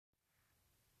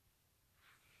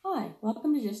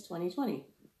welcome to Just 2020.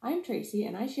 I'm Tracy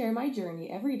and I share my journey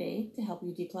every day to help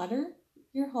you declutter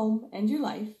your home and your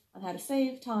life on how to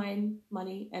save time,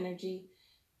 money, energy,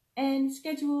 and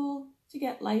schedule to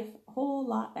get life a whole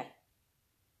lot better.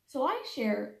 So I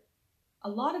share a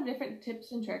lot of different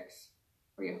tips and tricks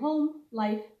for your home,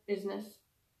 life, business,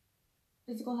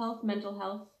 physical health, mental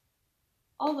health,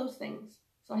 all those things.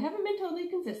 So I haven't been totally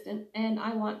consistent and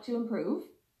I want to improve.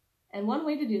 And one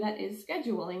way to do that is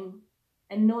scheduling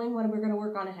and knowing what we're going to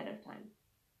work on ahead of time.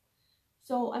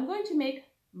 So I'm going to make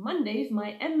Mondays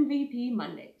my MVP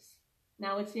Mondays.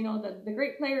 Now it's, the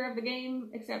great player of the game,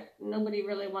 except nobody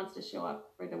really wants to show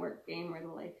up for the work game or the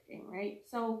life game, right?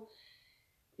 So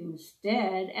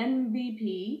instead,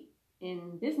 MVP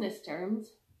in business terms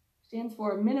stands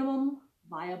for minimum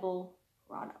viable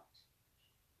product.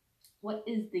 What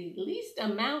is the least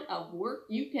amount of work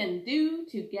you can do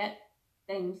to get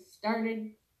things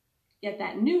started, get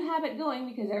that new habit going,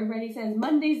 because everybody says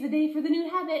Monday's the day for the new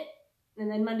habit.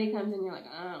 And then Monday comes and you're like,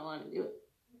 I don't want to do it.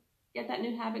 Get that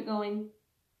new habit going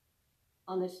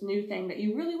on this new thing that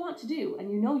you really want to do and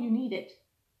you know you need it,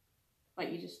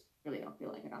 but you just really don't feel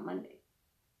like it on Monday.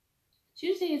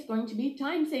 Tuesday is going to be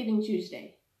time-saving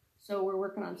Tuesday. So we're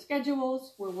working on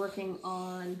schedules, we're working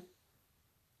on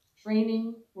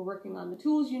training, we're working on the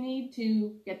tools you need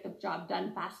to get the job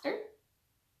done faster.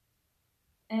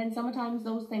 And sometimes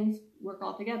those things work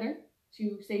all together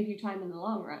to save you time in the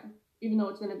long run. Even though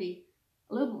it's going to be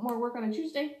a little bit more work on a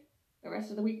Tuesday, the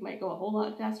rest of the week might go a whole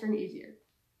lot faster and easier.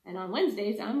 And on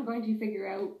Wednesdays, I'm going to figure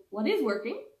out what is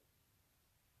working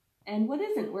and what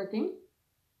isn't working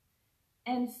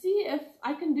and see if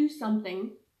I can do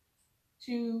something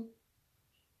to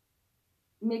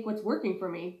make what's working for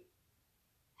me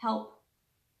help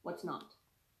what's not.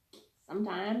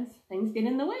 Sometimes things get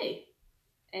in the way.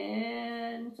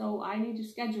 And so I need to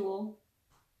schedule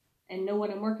and know what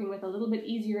I'm working with a little bit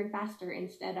easier and faster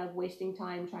instead of wasting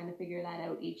time trying to figure that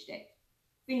out each day.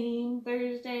 Theme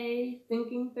Thursday,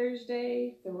 Thinking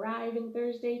Thursday, Thriving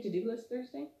Thursday, To-Do List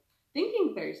Thursday.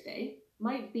 Thinking Thursday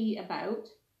might be about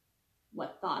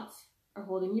what thoughts are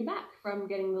holding you back from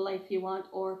getting the life you want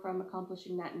or from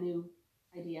accomplishing that new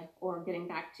idea or getting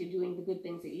back to doing the good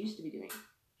things that you used to be doing.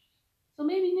 So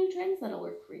maybe new trends that'll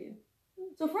work for you.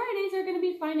 So Fridays are going to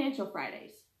be Financial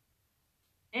Fridays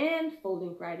and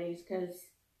Folding Fridays because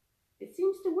it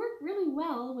seems to work really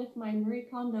well with my Marie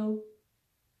Kondo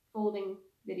folding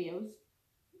videos,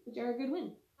 which are a good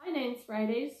win. Finance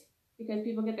Fridays because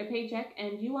people get their paycheck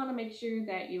and you want to make sure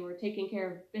that you are taking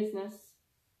care of business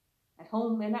at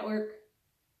home and at work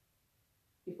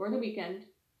before the weekend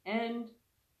and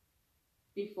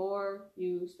before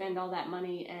you spend all that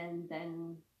money and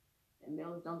then the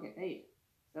bills don't get paid.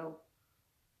 So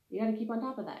you got to keep on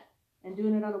top of that. And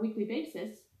doing it on a weekly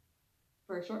basis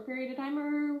for a short period of time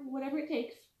or whatever it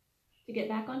takes to get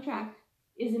back on track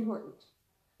is important.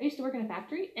 I used to work in a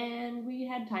factory and we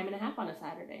had time and a half on a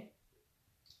Saturday.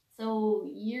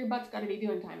 So your butt's got to be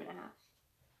doing time and a half.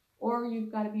 Or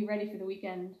you've got to be ready for the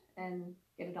weekend and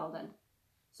get it all done.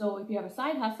 So if you have a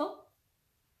side hustle,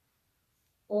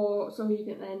 or so you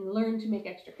can then learn to make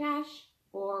extra cash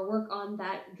or work on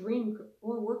that dream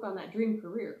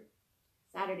career.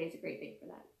 Saturday's a great day for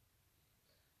that.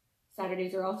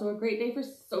 Saturdays are also a great day for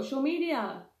social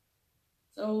media.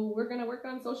 So we're going to work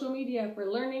on social media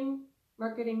for learning,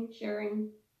 marketing, sharing,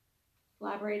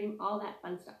 collaborating, all that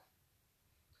fun stuff.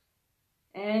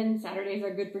 And Saturdays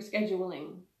are good for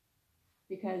scheduling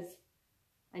because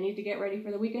I need to get ready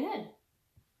for the week ahead.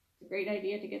 It's a great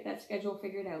idea to get that schedule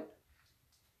figured out.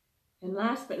 And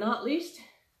last but not least,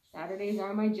 Saturdays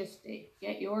are my gist day.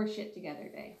 Get your shit together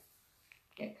day.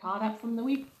 Get caught up from the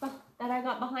week that I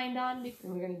got behind on.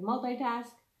 And we're going to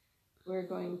multitask. We're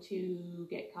going to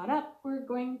get caught up. We're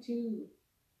going to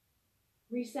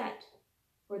reset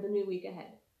for the new week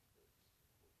ahead.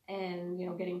 And,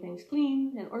 getting things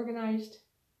clean and organized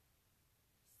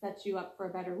sets you up for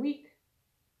a better week.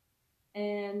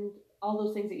 And all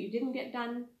those things that you didn't get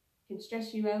done can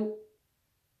stress you out.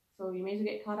 So you may as well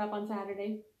get caught up on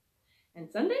Saturday.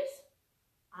 And Sundays,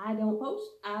 I don't post,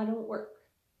 I don't work.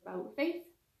 About faith,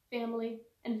 family,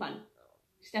 and fun.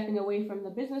 Stepping away from the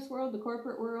business world, the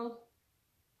corporate world,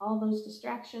 all those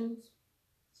distractions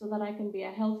so that I can be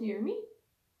a healthier me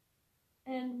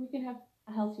and we can have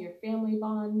a healthier family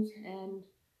bonds and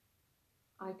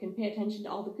I can pay attention to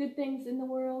all the good things in the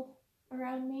world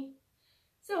around me.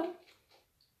 So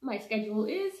my schedule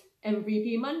is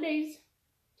MVP Mondays,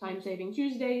 time-saving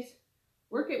Tuesdays,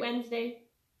 work it Wednesday,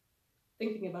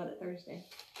 thinking about it Thursday,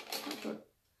 not sure.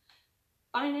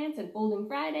 Finance and Folding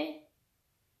Friday,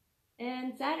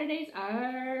 and Saturdays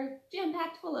are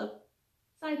jam-packed full of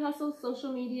side hustles,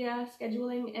 social media,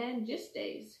 scheduling, and just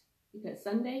days. Because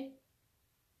Sunday,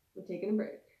 we're taking a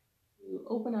break. We will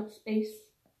open up space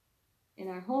in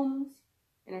our homes,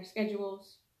 in our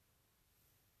schedules,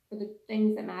 for the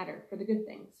things that matter, for the good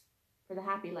things, for the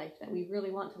happy life that we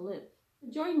really want to live.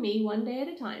 Join me one day at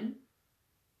a time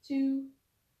to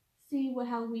see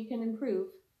how we can improve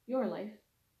your life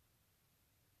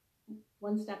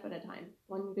one step at a time,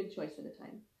 one good choice at a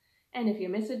time. And if you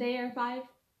miss a day or 5,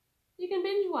 you can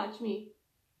binge watch me.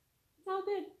 It's all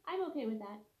good. I'm okay with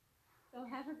that. So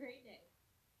have a great day.